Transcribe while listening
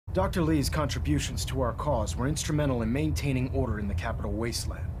Dr. Lee's contributions to our cause were instrumental in maintaining order in the capital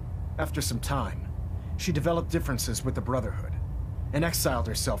wasteland. After some time, she developed differences with the Brotherhood and exiled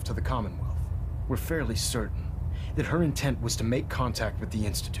herself to the Commonwealth. We're fairly certain that her intent was to make contact with the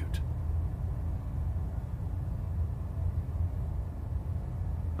Institute.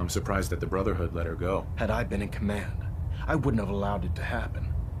 I'm surprised that the Brotherhood let her go. Had I been in command, I wouldn't have allowed it to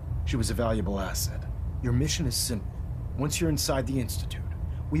happen. She was a valuable asset. Your mission is simple. Once you're inside the Institute,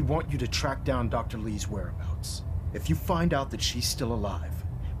 we want you to track down Dr. Lee's whereabouts. If you find out that she's still alive,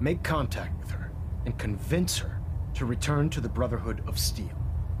 make contact with her and convince her to return to the Brotherhood of Steel.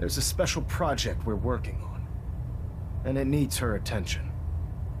 There's a special project we're working on, and it needs her attention.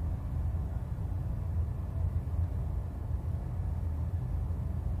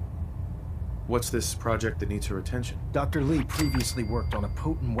 What's this project that needs her attention? Dr. Lee previously worked on a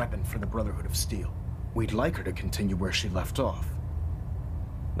potent weapon for the Brotherhood of Steel. We'd like her to continue where she left off.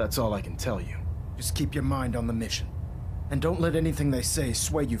 That's all I can tell you. Just keep your mind on the mission. And don't let anything they say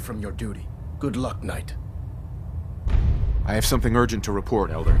sway you from your duty. Good luck, Knight. I have something urgent to report,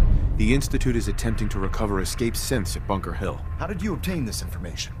 Elder. The Institute is attempting to recover escaped synths at Bunker Hill. How did you obtain this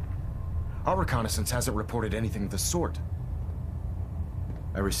information? Our reconnaissance hasn't reported anything of the sort.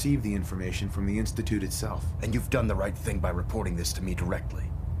 I received the information from the Institute itself. And you've done the right thing by reporting this to me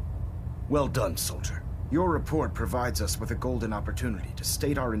directly. Well done, soldier. Your report provides us with a golden opportunity to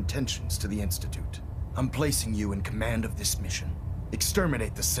state our intentions to the Institute. I'm placing you in command of this mission.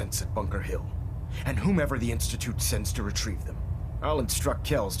 Exterminate the synths at Bunker Hill, and whomever the Institute sends to retrieve them. I'll instruct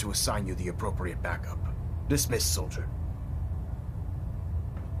Kells to assign you the appropriate backup. Dismissed, soldier.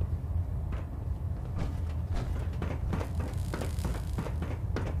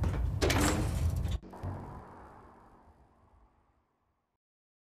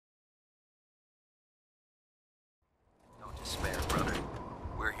 Don't despair, brother.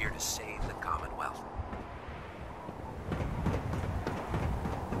 We're here to save the Commonwealth.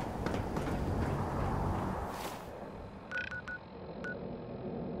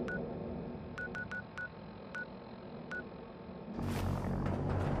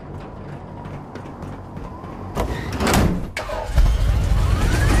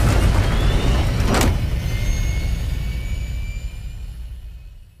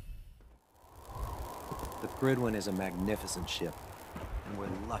 The Gridwin is a magnificent ship, and we're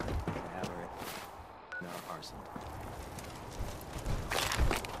lucky to have her in our arsenal.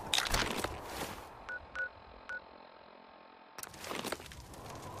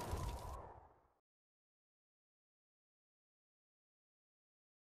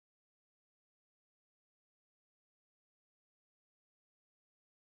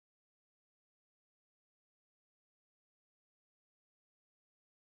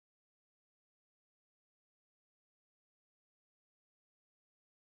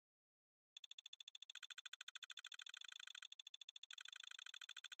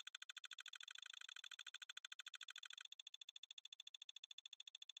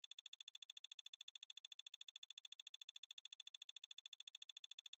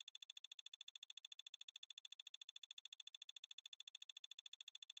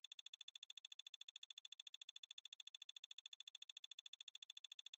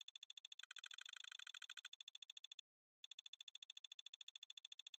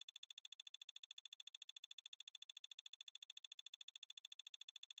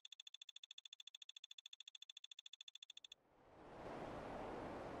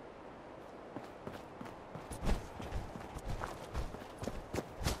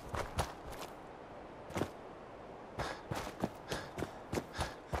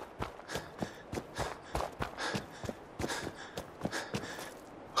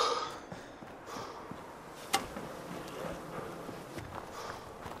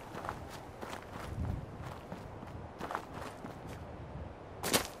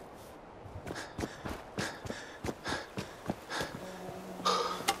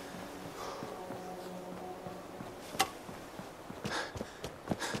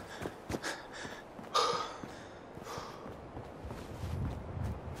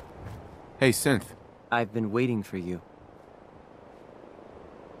 Hey, Synth. I've been waiting for you.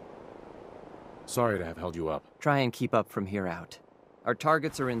 Sorry to have held you up. Try and keep up from here out. Our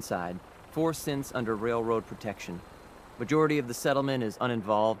targets are inside, 4 synths under railroad protection. Majority of the settlement is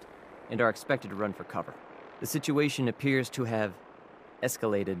uninvolved and are expected to run for cover. The situation appears to have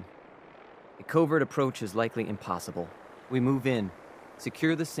escalated. A covert approach is likely impossible. We move in,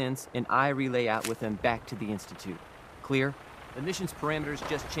 secure the synths, and I relay out with them back to the Institute. Clear? The mission's parameters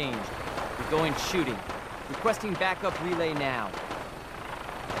just changed. We're going shooting. Requesting backup relay now.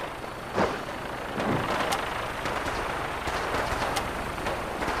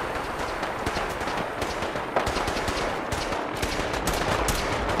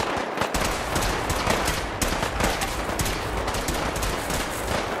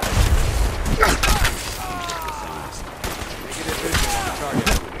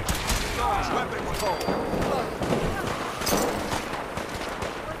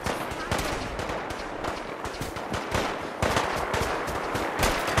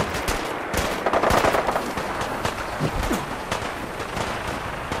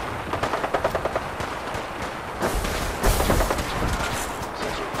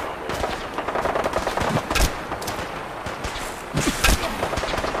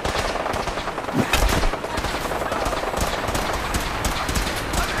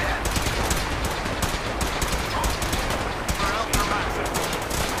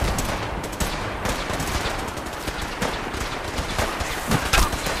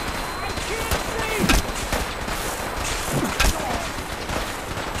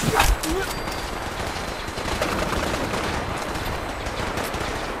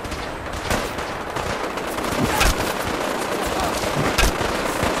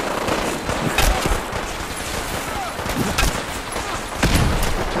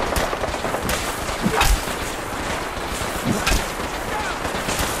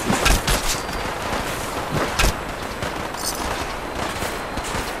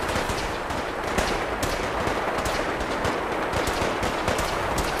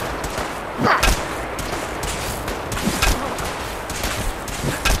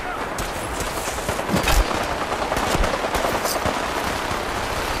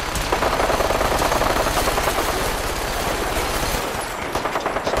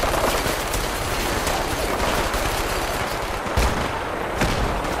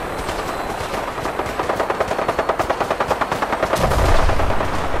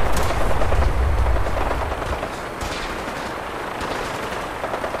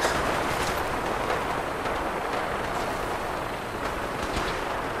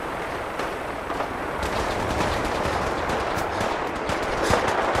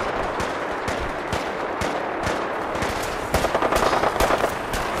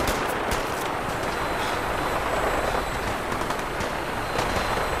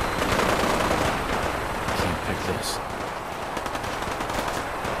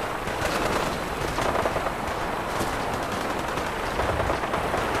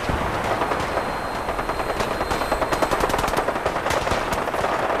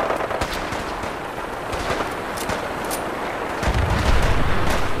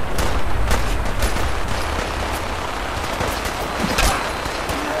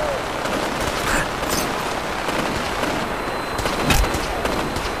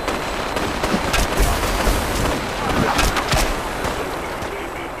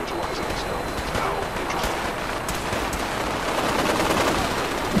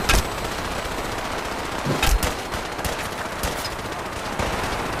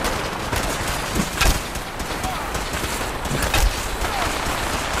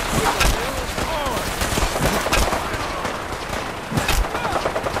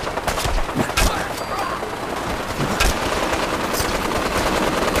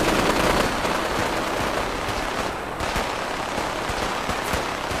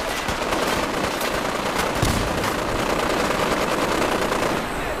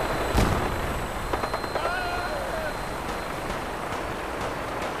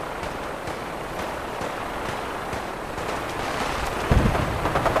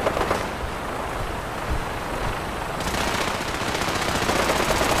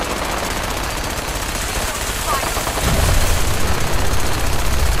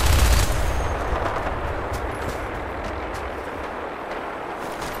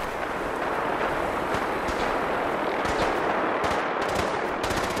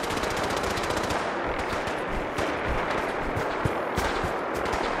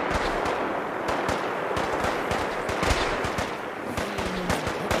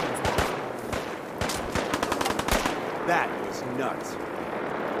 That was nuts.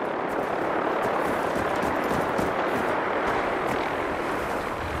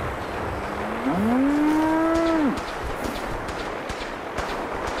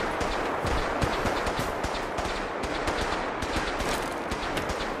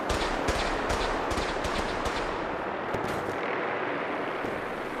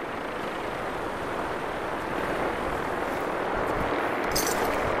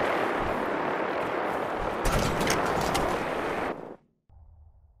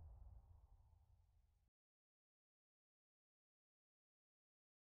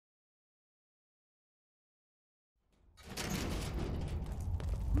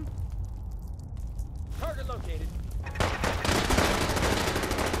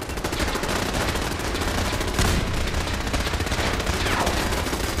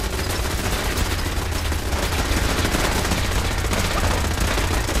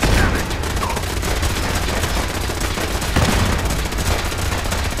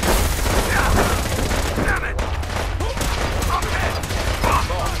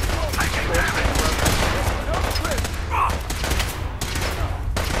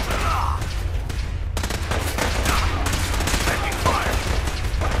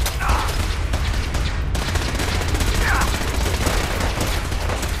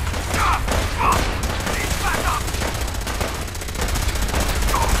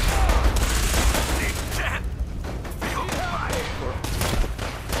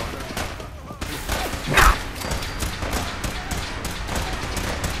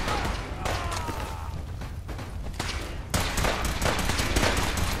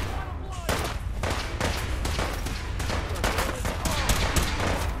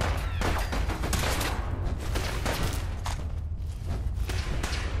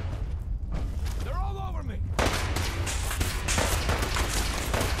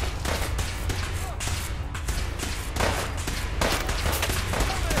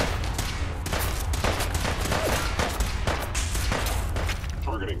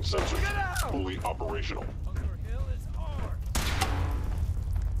 Confirming sensors. Fully operational.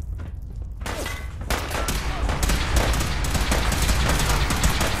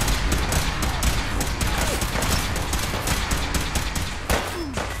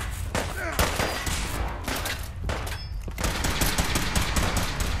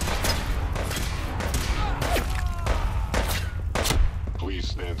 Please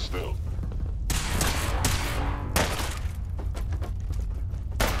stand still.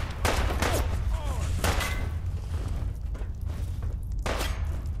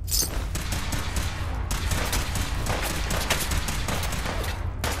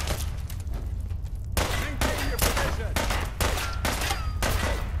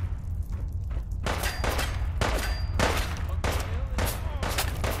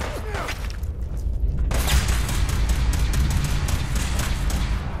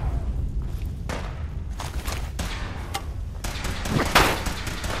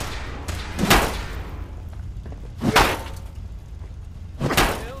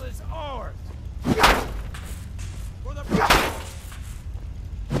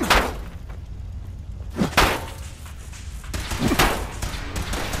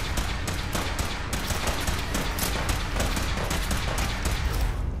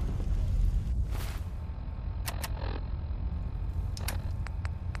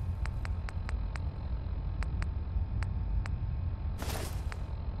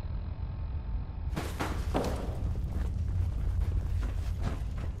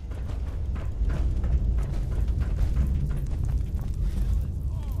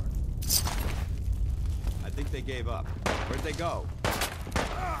 I think they gave up. Where'd they go?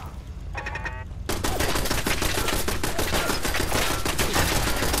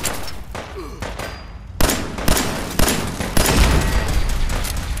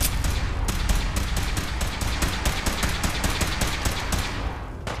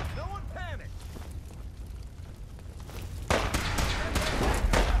 No one panic!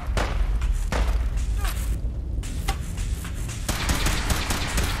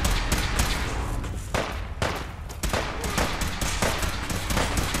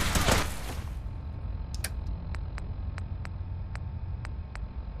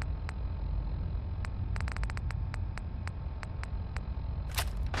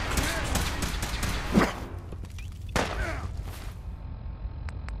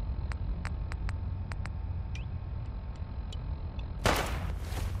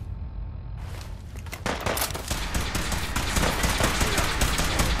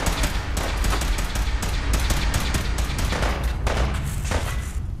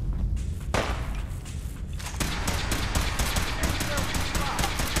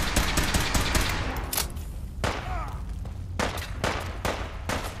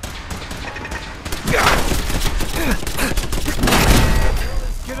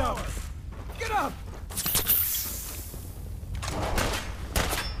 Get up! Get up!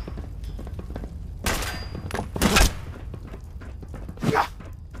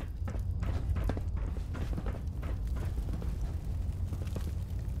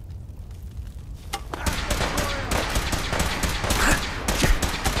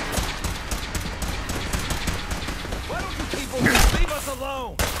 Why don't you people leave us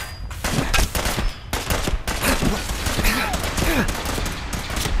alone?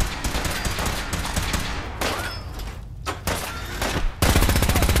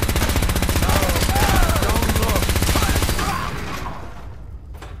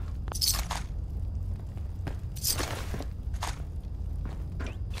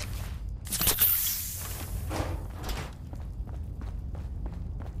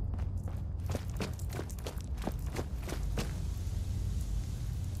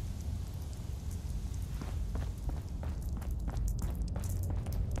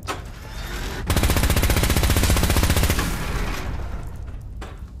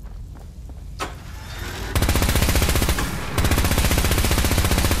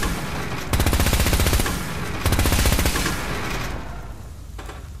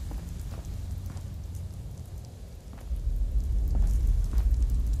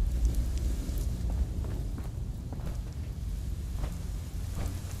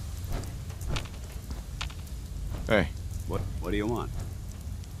 Hey, What do you want?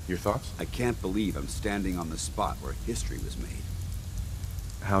 your thoughts? I can't believe I'm standing on the spot where history was made.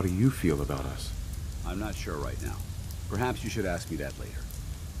 How do you feel about us? I'm not sure right now. Perhaps you should ask me that later.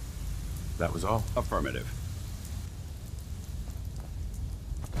 That was all. Affirmative.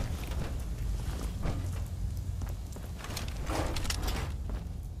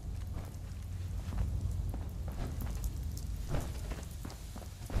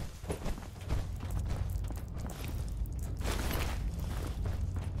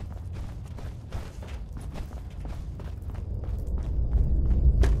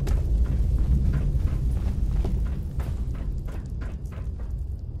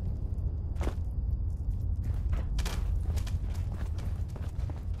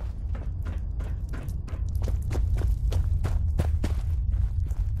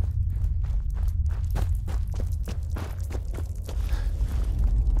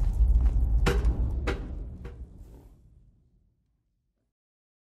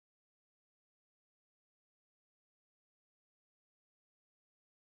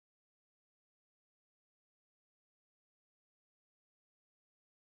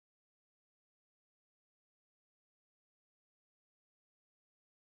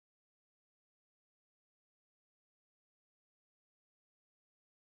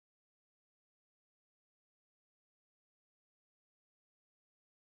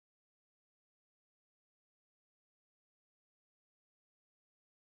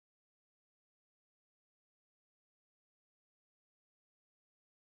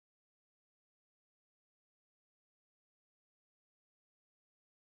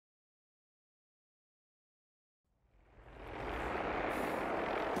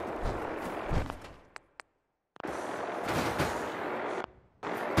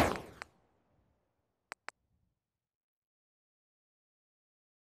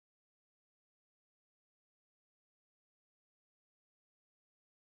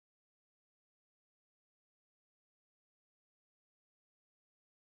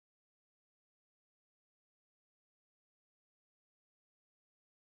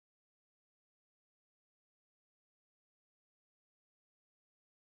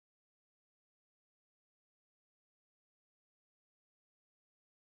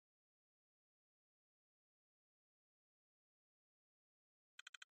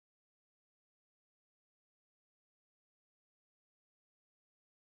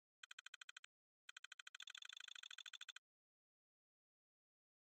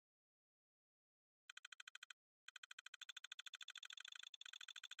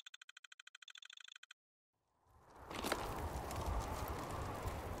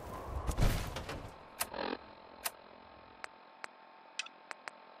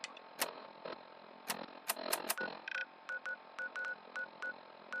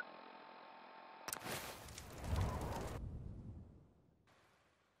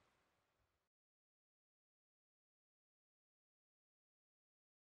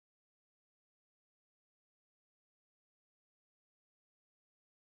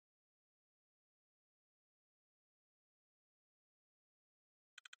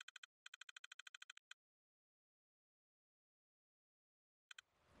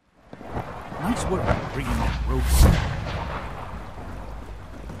 Swear I'm bringing that rope set.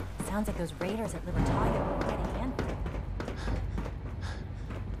 Sounds like those raiders at Libertalia were quite a handful.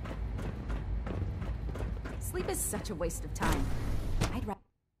 Sleep is such a waste of time. I'd rather...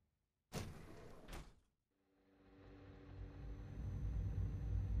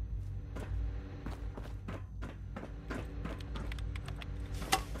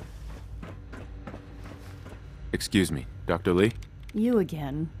 Excuse me, Dr. Lee? You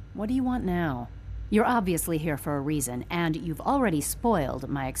again. What do you want now? You're obviously here for a reason, and you've already spoiled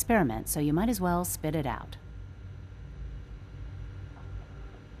my experiment, so you might as well spit it out.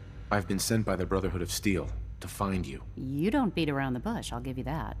 I've been sent by the Brotherhood of Steel to find you. You don't beat around the bush, I'll give you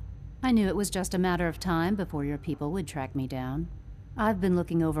that. I knew it was just a matter of time before your people would track me down. I've been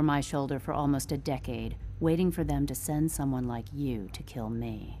looking over my shoulder for almost a decade, waiting for them to send someone like you to kill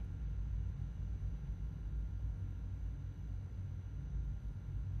me.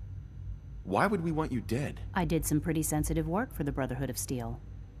 Why would we want you dead? I did some pretty sensitive work for the Brotherhood of Steel.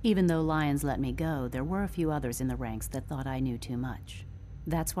 Even though Lyons let me go, there were a few others in the ranks that thought I knew too much.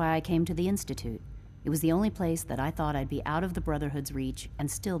 That's why I came to the Institute. It was the only place that I thought I'd be out of the Brotherhood's reach and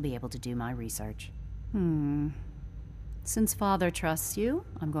still be able to do my research. Since Father trusts you,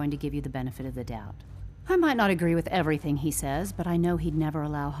 I'm going to give you the benefit of the doubt. I might not agree with everything he says, but I know he'd never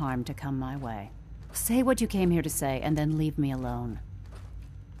allow harm to come my way. Say what you came here to say, and then leave me alone.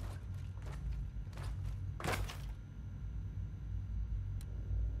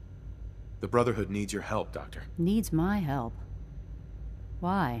 The Brotherhood needs your help, Doctor. Needs my help?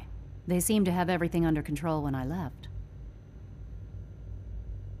 Why? They seemed to have everything under control when I left.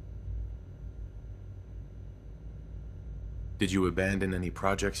 Did you abandon any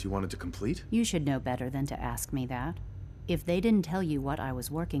projects you wanted to complete? You should know better than to ask me that. If they didn't tell you what I was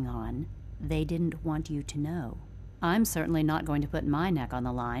working on, they didn't want you to know. I'm certainly not going to put my neck on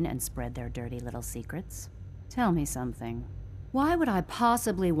the line and spread their dirty little secrets. Tell me something. Why would I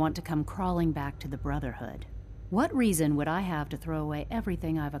possibly want to come crawling back to the Brotherhood? What reason would I have to throw away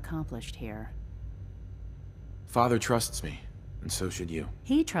everything I've accomplished here? Father trusts me, and so should you.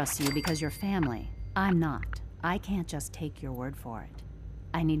 He trusts you because you're family. I'm not. I can't just take your word for it.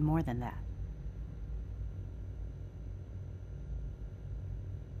 I need more than that.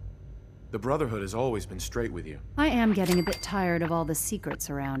 The Brotherhood has always been straight with you. I am getting a bit tired of all the secrets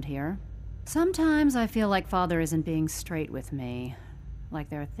around here. Sometimes I feel like Father isn't being straight with me.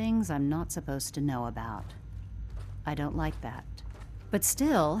 Like there are things I'm not supposed to know about. I don't like that. But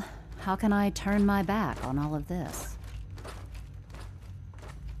still, how can I turn my back on all of this?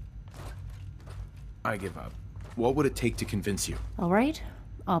 I give up. What would it take to convince you? All right,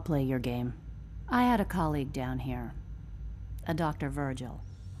 I'll play your game. I had a colleague down here, a Dr. Virgil.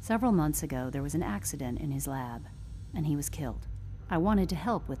 Several months ago, there was an accident in his lab, and he was killed. I wanted to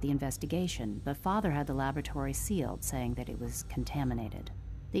help with the investigation, but Father had the laboratory sealed, saying that it was contaminated.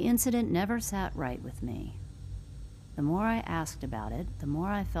 The incident never sat right with me. The more I asked about it, the more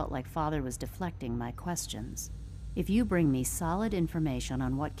I felt like Father was deflecting my questions. If you bring me solid information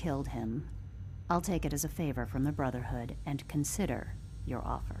on what killed him, I'll take it as a favor from the Brotherhood and consider your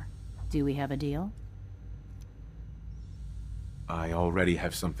offer. Do we have a deal? I already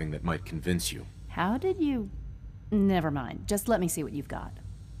have something that might convince you. How did you... Never mind. Just let me see what you've got.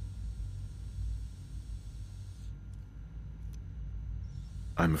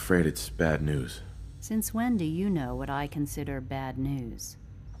 I'm afraid it's bad news. Since when do you know what I consider bad news?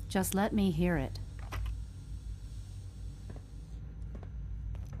 Just let me hear it.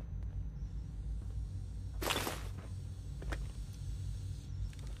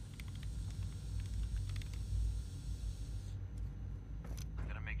 I'm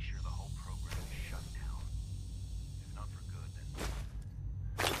gonna make sure the whole program is shut down. If not for good, then for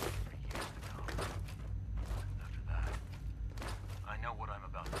years to come. After that, I know what I'm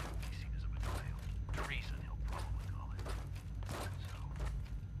about to do will be seen as a betrayal. Treason, he'll probably call it. So,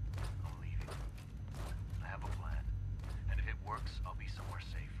 I'm leaving. I have a plan. And if it works, I'll be somewhere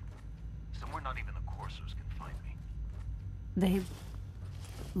safe. Somewhere not even the coursers can find me. They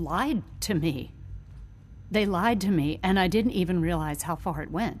lied to me. They lied to me, and I didn't even realize how far it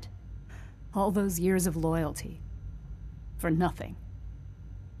went. All those years of loyalty. For nothing.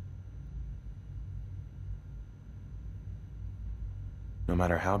 No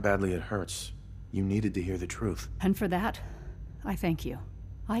matter how badly it hurts, you needed to hear the truth. And for that, I thank you.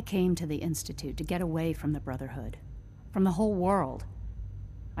 I came to the Institute to get away from the Brotherhood. From the whole world.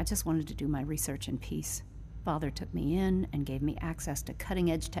 I just wanted to do my research in peace. Father took me in and gave me access to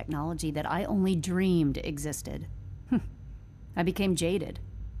cutting-edge technology that I only dreamed existed. I became jaded.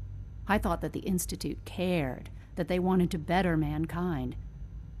 I thought that the Institute cared, that they wanted to better mankind.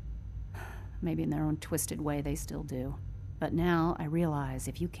 Maybe in their own twisted way they still do. But now I realize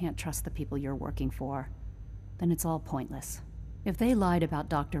if you can't trust the people you're working for, then it's all pointless. If they lied about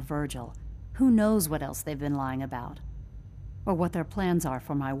Dr. Virgil, who knows what else they've been lying about? Or what their plans are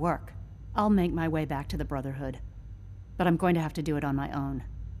for my work. I'll make my way back to the Brotherhood. But I'm going to have to do it on my own.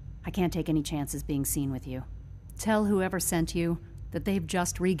 I can't take any chances being seen with you. Tell whoever sent you that they've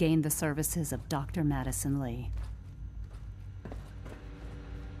just regained the services of Dr. Madison Lee.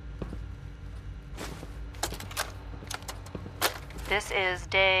 This is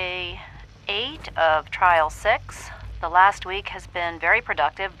day 8 of Trial 6. The last week has been very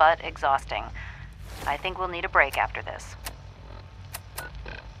productive but exhausting. I think we'll need a break after this.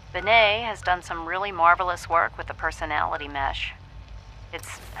 Benet has done some really marvelous work with the personality mesh.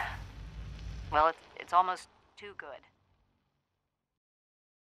 It's almost too good.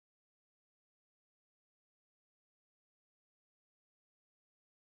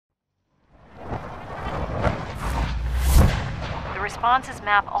 The responses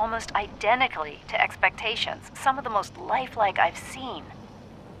map almost identically to expectations, some of the most lifelike I've seen.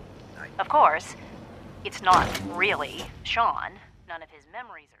 Of course, it's not really Sean. None of his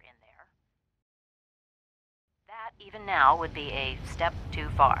memories are in there. That, even now, would be a step too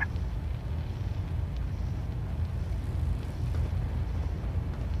far.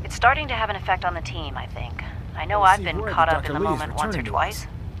 It's starting to have an effect on the team, I think. I know I've been caught up in the moment once or twice.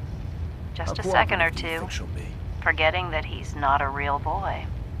 Just a second or two, forgetting that he's not a real boy.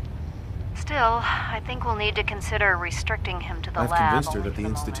 Still, I think we'll need to consider restricting him to the lab. I've convinced her that the the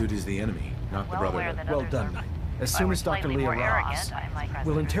Institute is the enemy, not the Brotherhood. Well done, Knight. As soon as Dr. Lee arrives,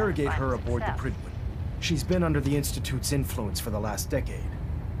 we'll interrogate her aboard the Prydwen. She's been under the Institute's influence for the last decade,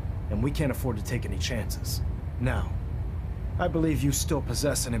 and we can't afford to take any chances. Now, I believe you still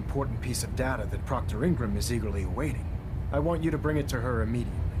possess an important piece of data that Proctor Ingram is eagerly awaiting. I want you to bring it to her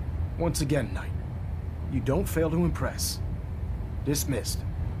immediately. Once again, Knight, you don't fail to impress. Dismissed.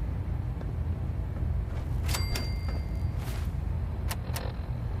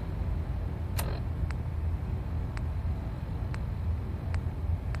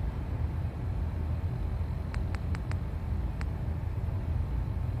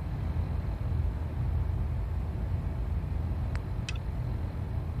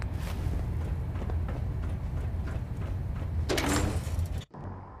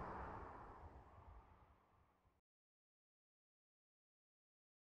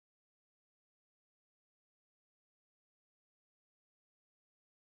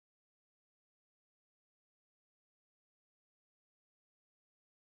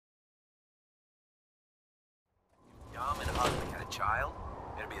 Dom and Huxley had a child,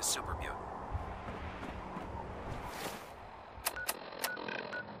 it'd be a super mutant.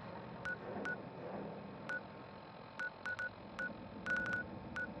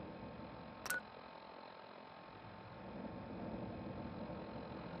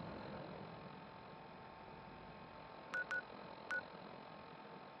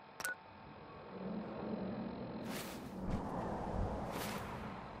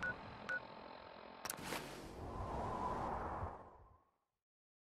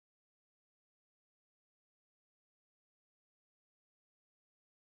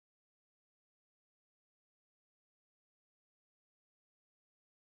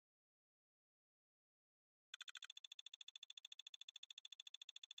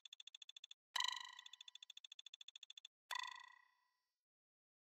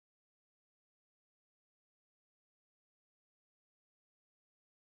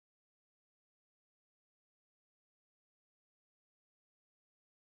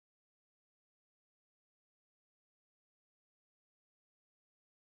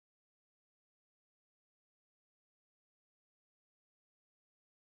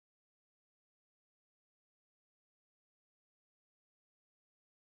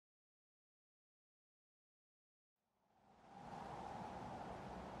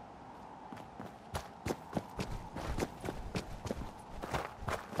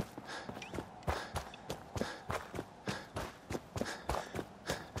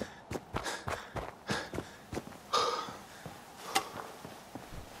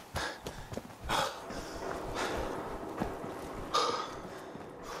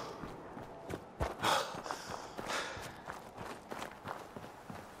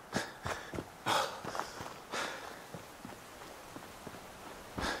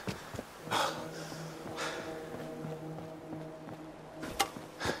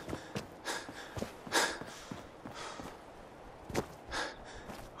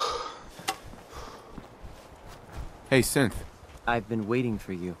 Hey, Synth. I've been waiting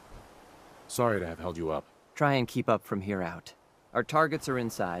for you. Sorry to have held you up. Try and keep up from here out. Our targets are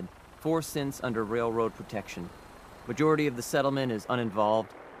inside. 4 since under railroad protection. Majority of the settlement is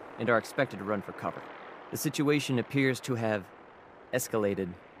uninvolved and are expected to run for cover. The situation appears to have escalated.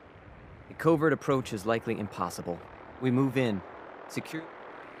 A covert approach is likely impossible. We move in. Secure.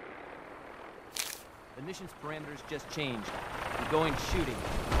 The mission's parameters just changed. We're going shooting.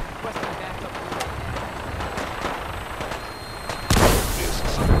 Requesting backup. Is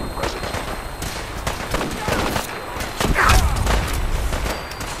someone present?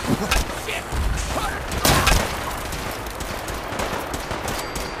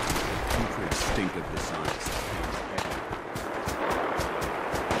 Putrid stink of the science.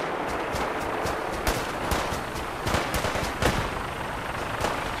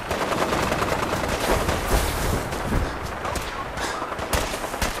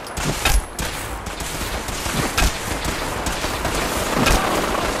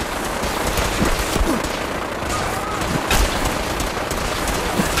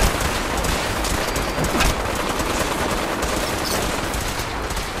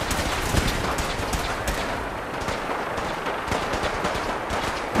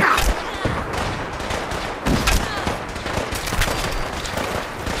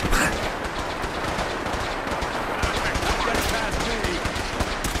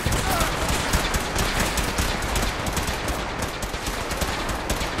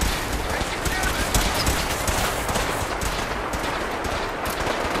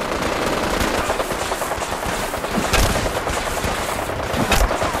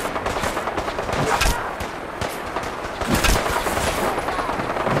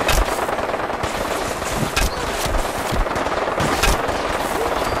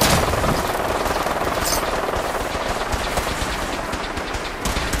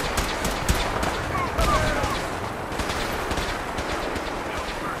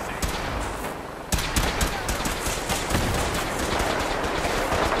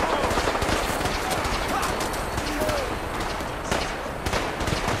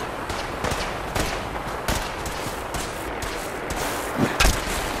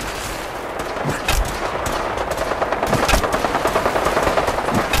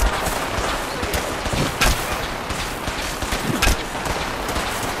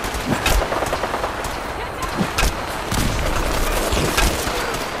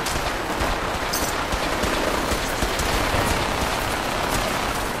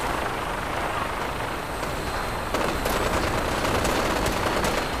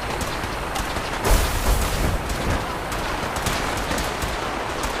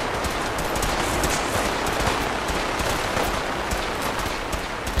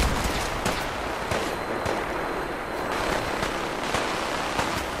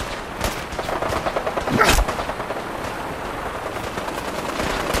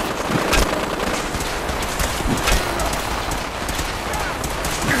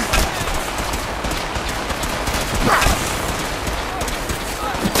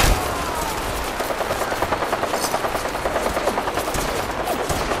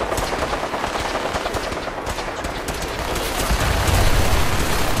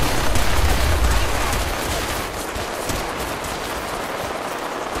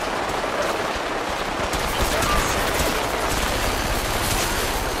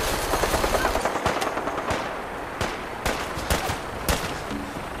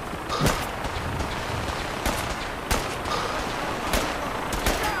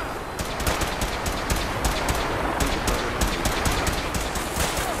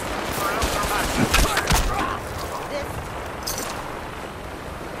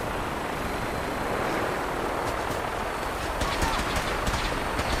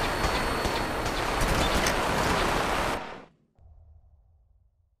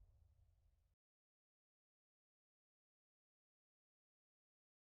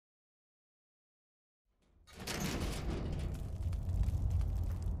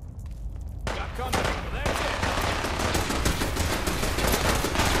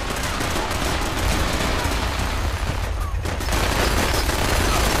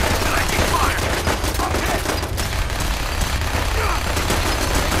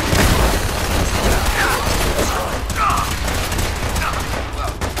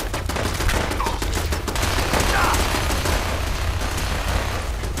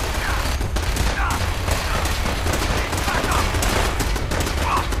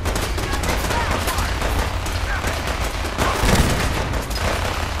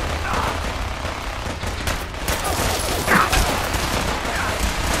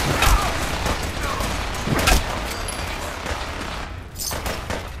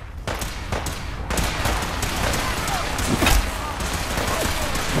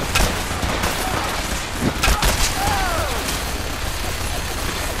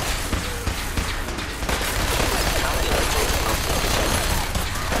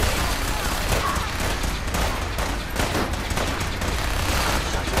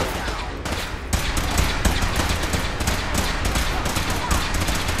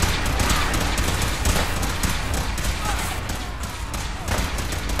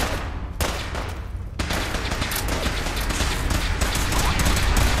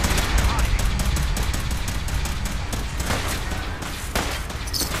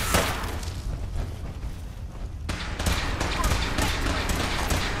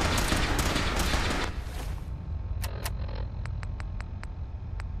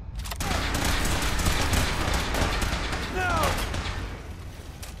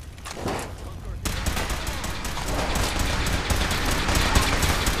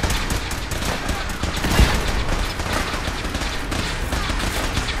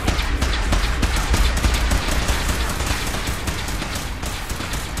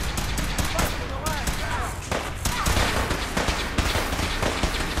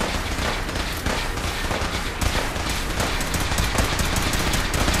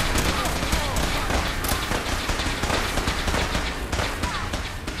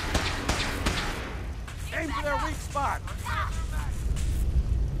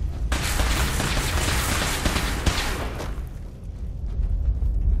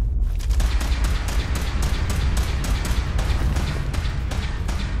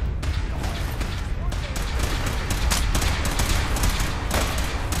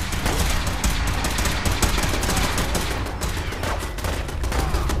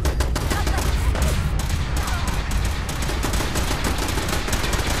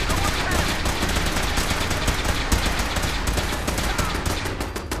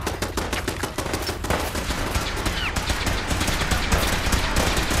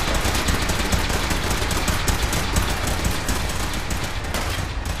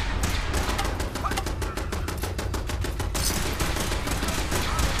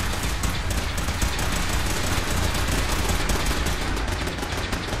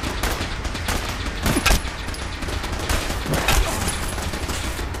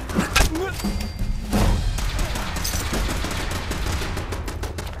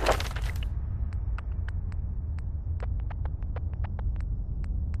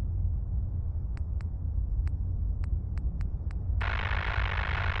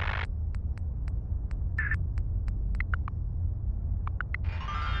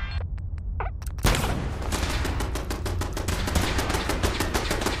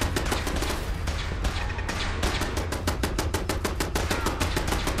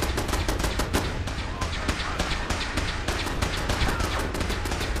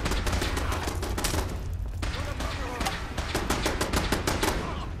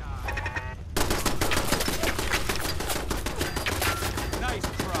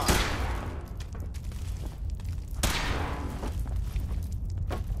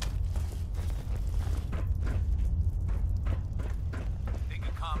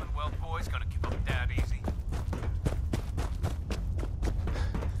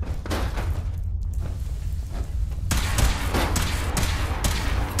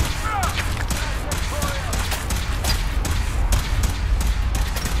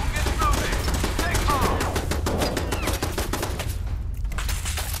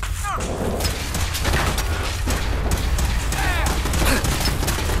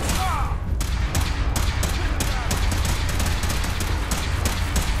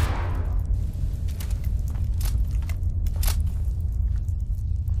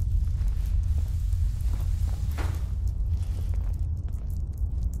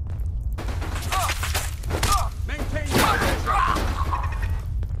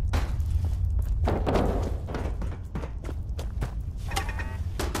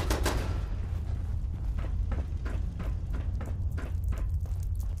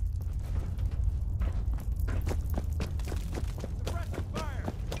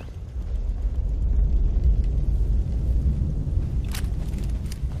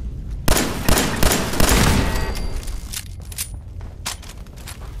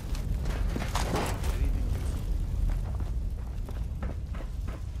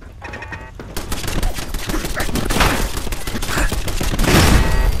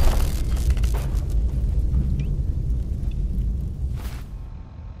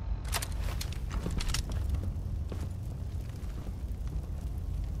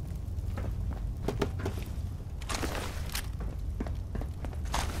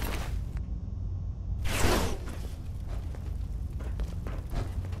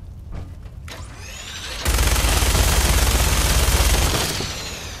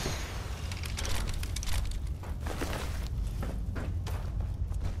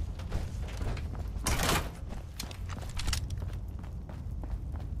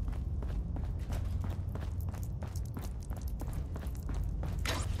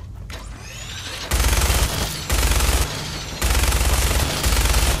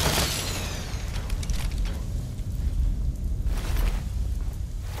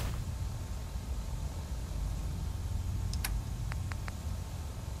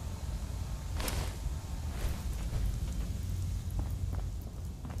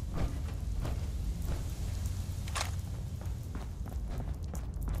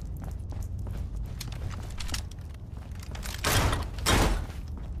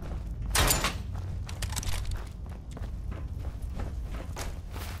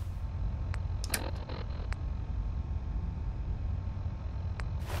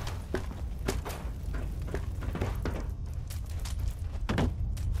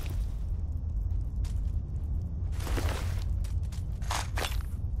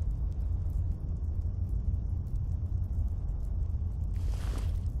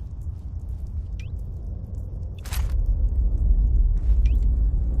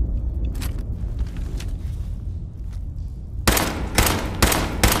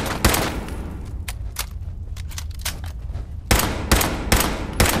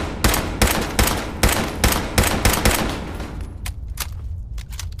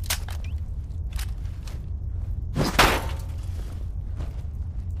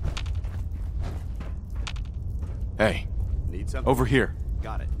 something. Over here.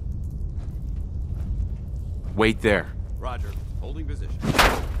 Got it. Wait there. Roger. Holding position.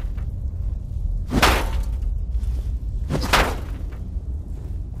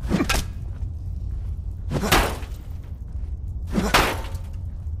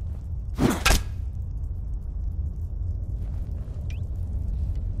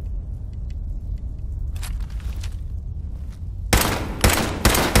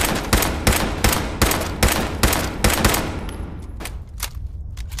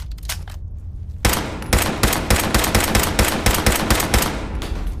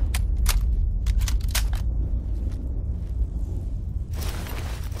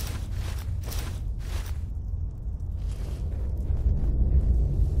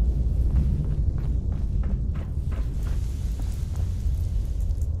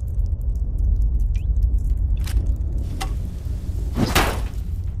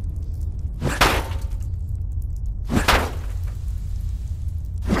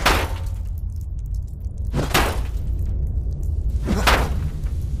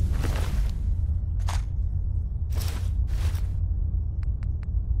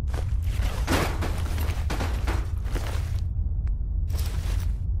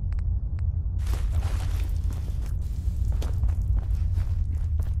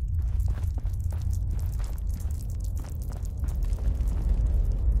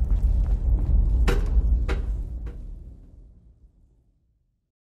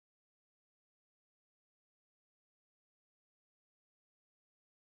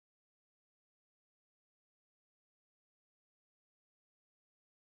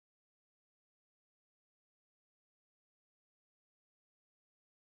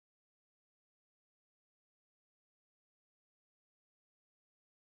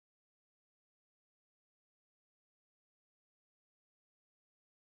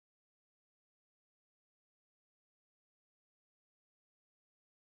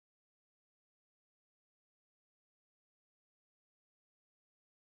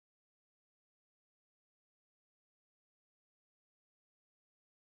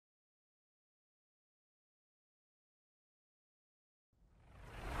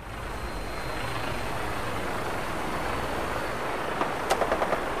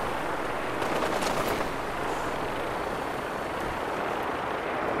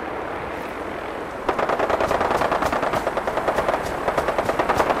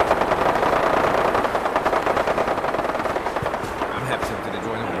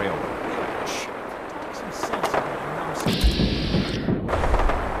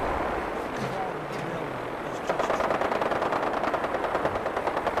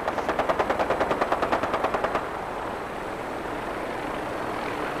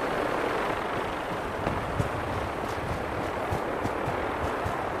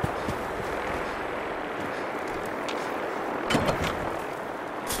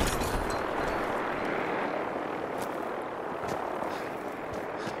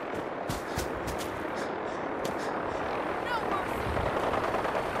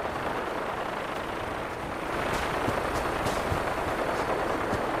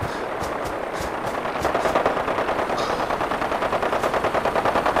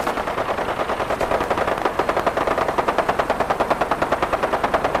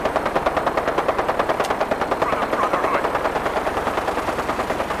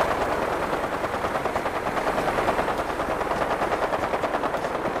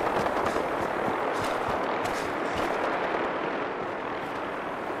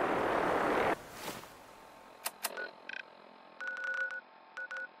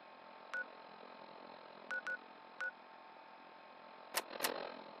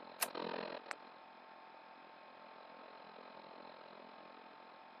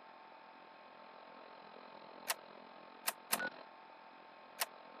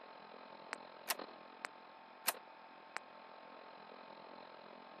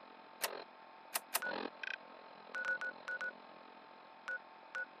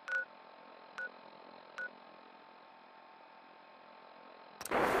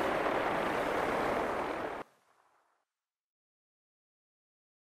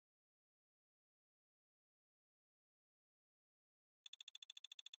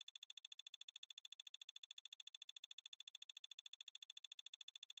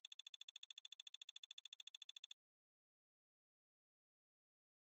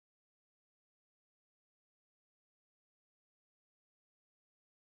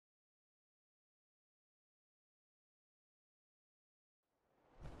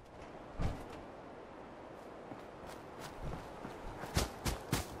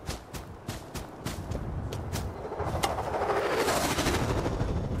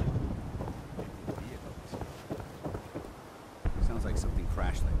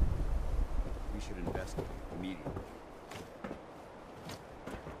 thing. We should investigate immediately.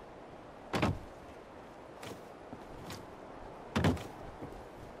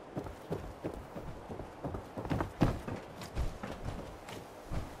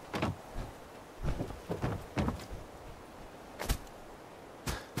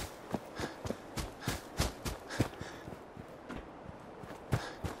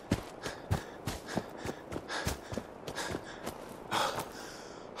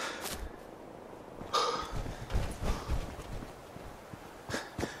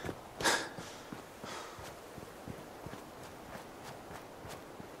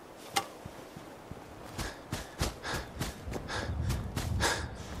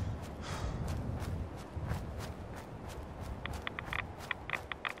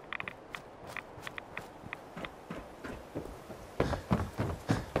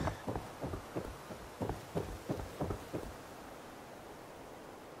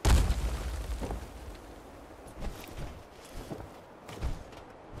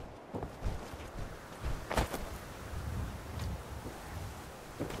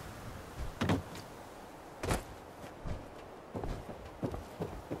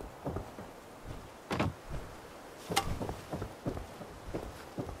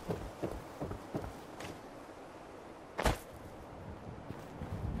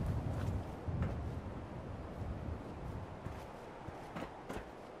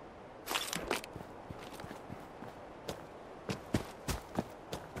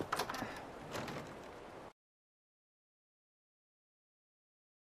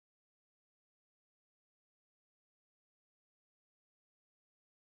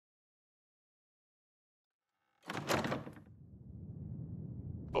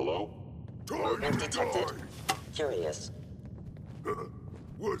 Hello? Movement detected. Curious.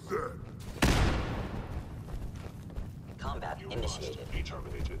 What's that? Combat initiated. Be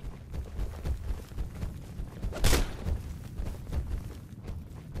terminated.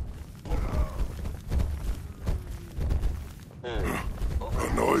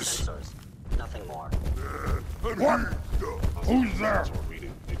 Noise. Sensors. Nothing more. What? Who's there?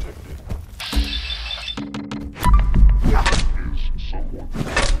 Reading detected. Someone.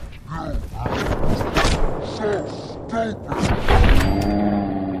 So stupid.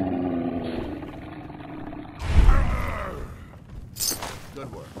 Good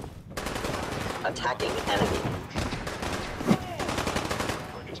work. Attacking enemy.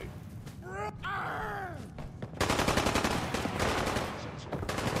 Targeting.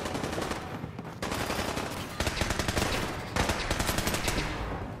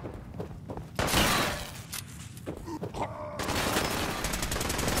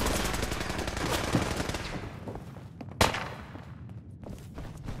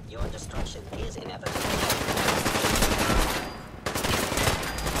 Your destruction is inevitable.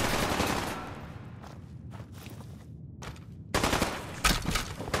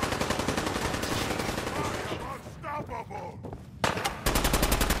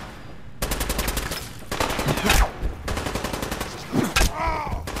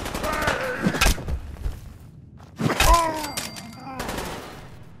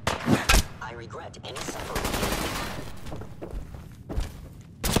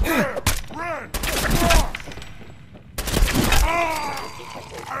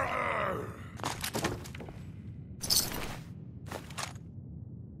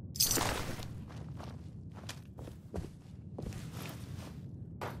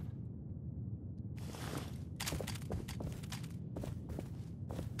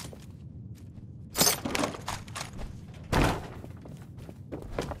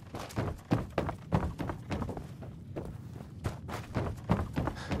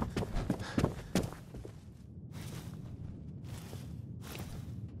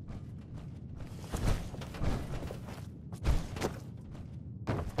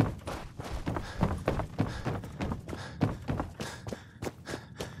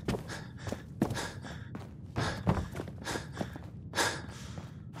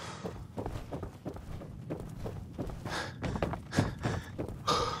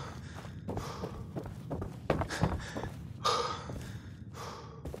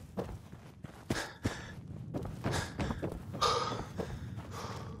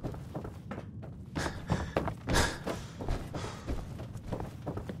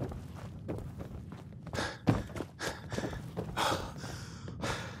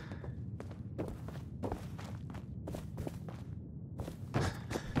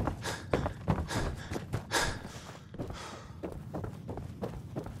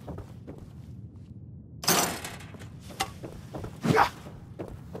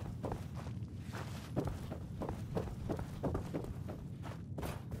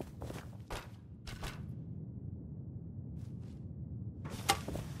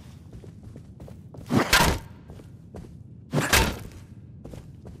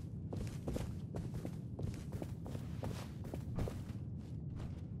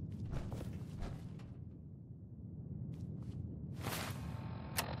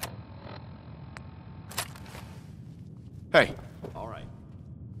 Hey. All right.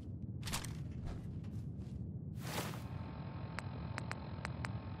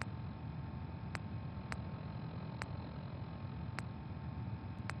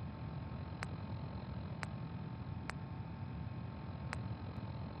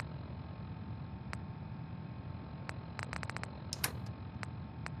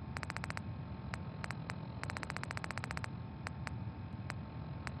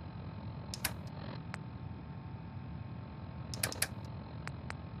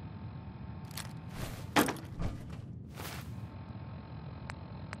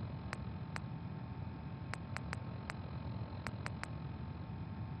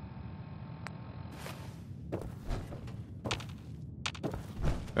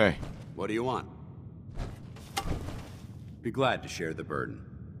 Hey. What do you want? Be glad to share the burden.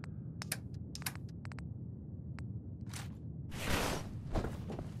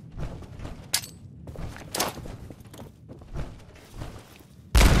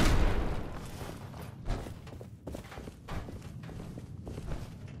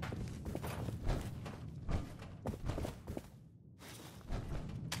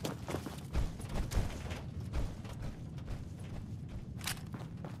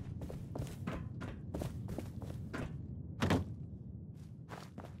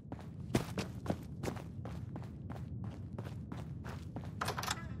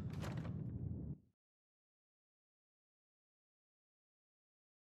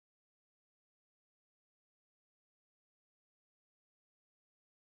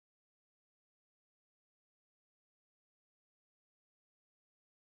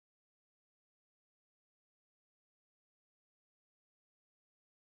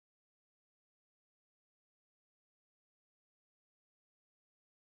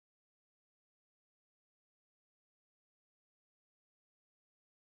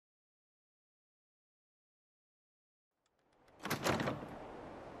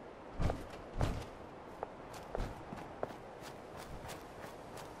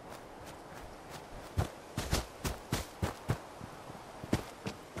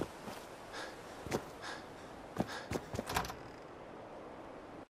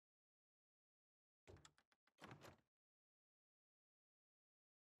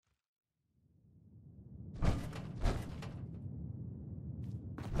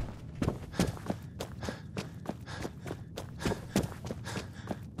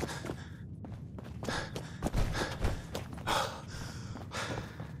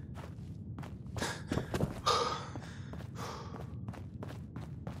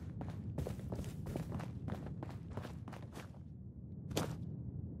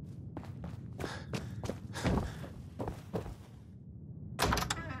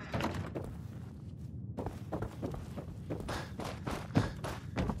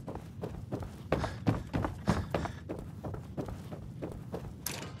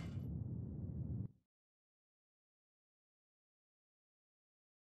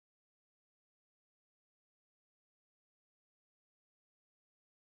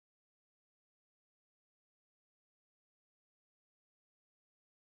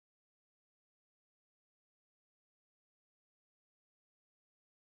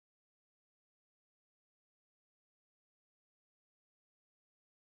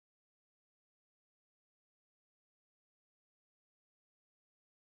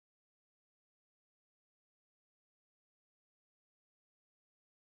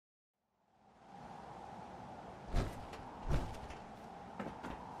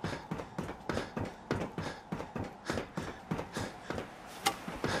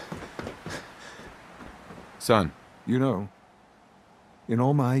 Son. You know, in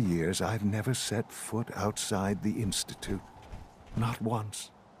all my years, I've never set foot outside the Institute. Not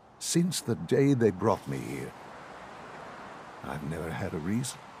once. Since the day they brought me here. I've never had a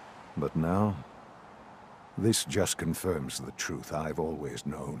reason. But now, this just confirms the truth I've always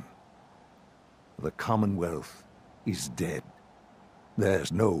known. The Commonwealth is dead.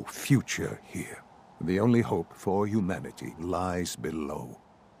 There's no future here. The only hope for humanity lies below.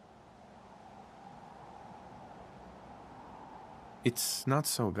 It's not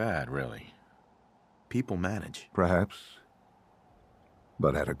so bad, really. People manage. Perhaps.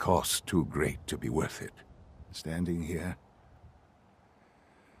 But at a cost too great to be worth it. Standing here,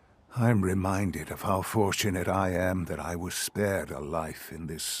 I'm reminded of how fortunate I am that I was spared a life in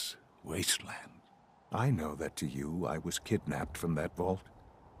this wasteland. I know that to you, I was kidnapped from that vault.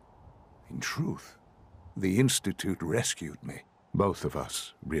 In truth, the Institute rescued me. Both of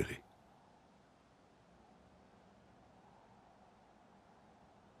us, really.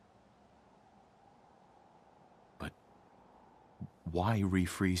 Why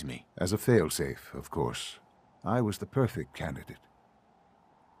refreeze me? As a failsafe, of course. I was the perfect candidate.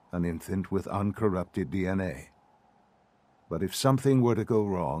 An infant with uncorrupted DNA. But if something were to go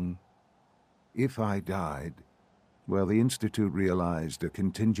wrong, if I died, well, the Institute realized a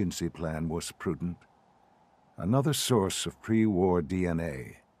contingency plan was prudent. Another source of pre-war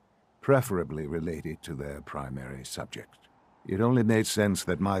DNA, preferably related to their primary subject. It only made sense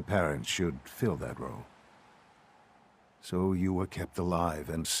that my parents should fill that role. So you were kept alive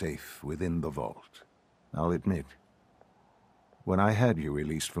and safe within the vault. I'll admit, when I had you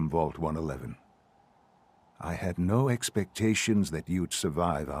released from Vault 111, I had no expectations that you'd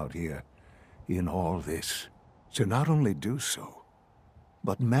survive out here in all this. To not only do so,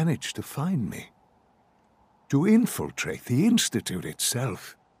 but manage to find me. To infiltrate the Institute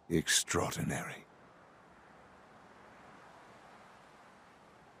itself. Extraordinary.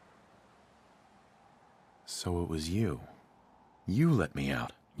 So it was you. You let me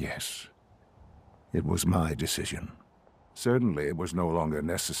out. Yes. It was my decision. Certainly it was no longer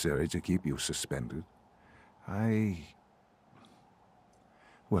necessary to keep you suspended.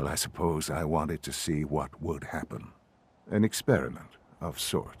 Well, I suppose I wanted to see what would happen. An experiment of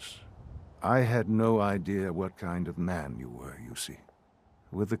sorts. I had no idea what kind of man you were, you see.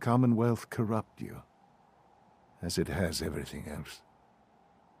 Would the Commonwealth corrupt you, as it has everything else?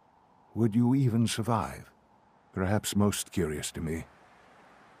 Would you even survive? Perhaps most curious to me,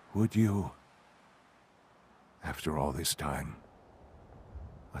 would you, after all this time,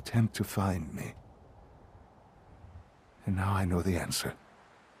 attempt to find me? And now I know the answer.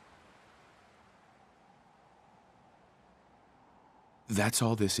 That's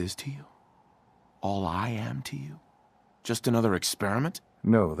all this is to you? All I am to you? Just another experiment?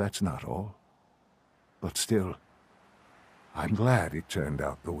 No, that's not all. But still, I'm glad it turned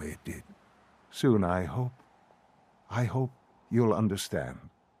out the way it did. Soon, I hope you'll understand.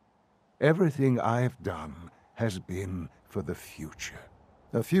 Everything I've done has been for the future.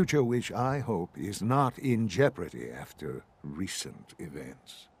 A future which I hope is not in jeopardy after recent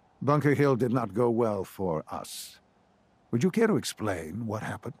events. Bunker Hill did not go well for us. Would you care to explain what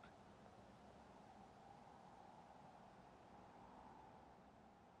happened?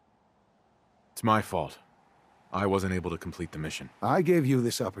 It's my fault. I wasn't able to complete the mission. I gave you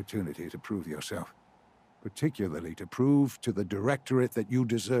this opportunity to prove yourself. Particularly to prove to the Directorate that you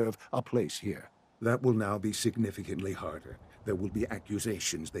deserve a place here. That will now be significantly harder. There will be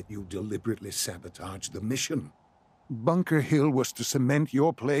accusations that you deliberately sabotaged the mission. Bunker Hill was to cement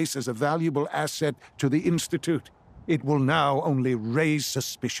your place as a valuable asset to the Institute. It will now only raise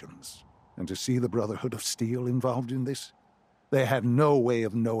suspicions. And to see the Brotherhood of Steel involved in this? They had no way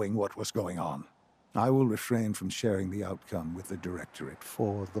of knowing what was going on. I will refrain from sharing the outcome with the Directorate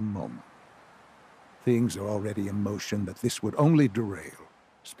for the moment. Things are already in motion that this would only derail.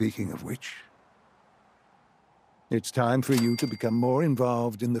 Speaking of which, it's time for you to become more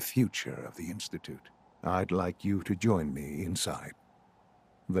involved in the future of the Institute. I'd like you to join me inside.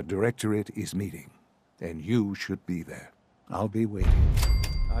 The Directorate is meeting, and you should be there. I'll be waiting.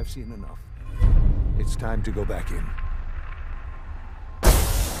 I've seen enough. It's time to go back in.